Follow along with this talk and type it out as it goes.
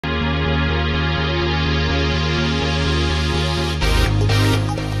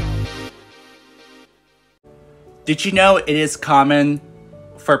Did you know it is common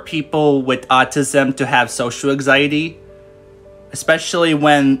for people with autism to have social anxiety? Especially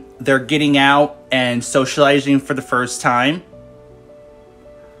when they're getting out and socializing for the first time?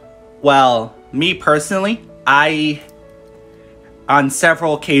 Well, me personally, I on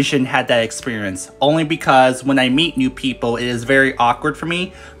several occasions had that experience. Only because when I meet new people, it is very awkward for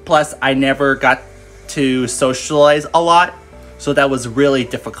me. Plus, I never got to socialize a lot, so that was really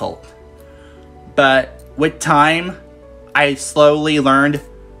difficult. But with time, I slowly learned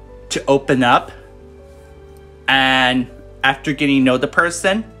to open up, and after getting to know the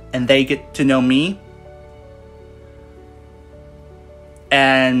person and they get to know me,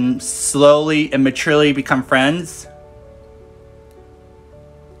 and slowly and maturely become friends,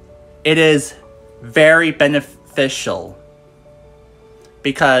 it is very beneficial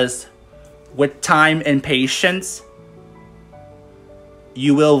because with time and patience,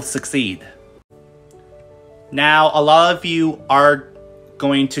 you will succeed. Now, a lot of you are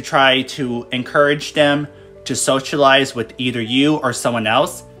going to try to encourage them to socialize with either you or someone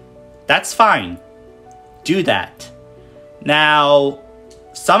else. That's fine. Do that. Now,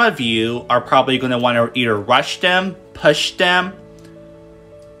 some of you are probably going to want to either rush them, push them,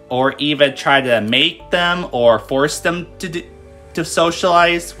 or even try to make them or force them to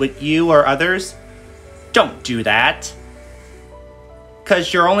socialize with you or others. Don't do that,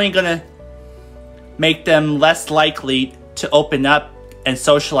 because you're only going to make them less likely to open up and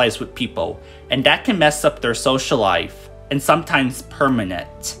socialize with people, and that can mess up their social life, and sometimes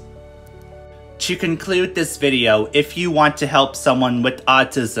permanent. To conclude this video, if you want to help someone with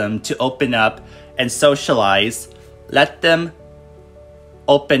autism to open up and socialize, let them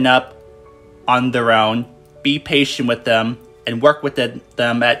open up on their own, be patient with them, and work with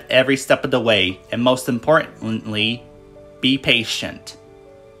them at every step of the way, and most importantly, be patient.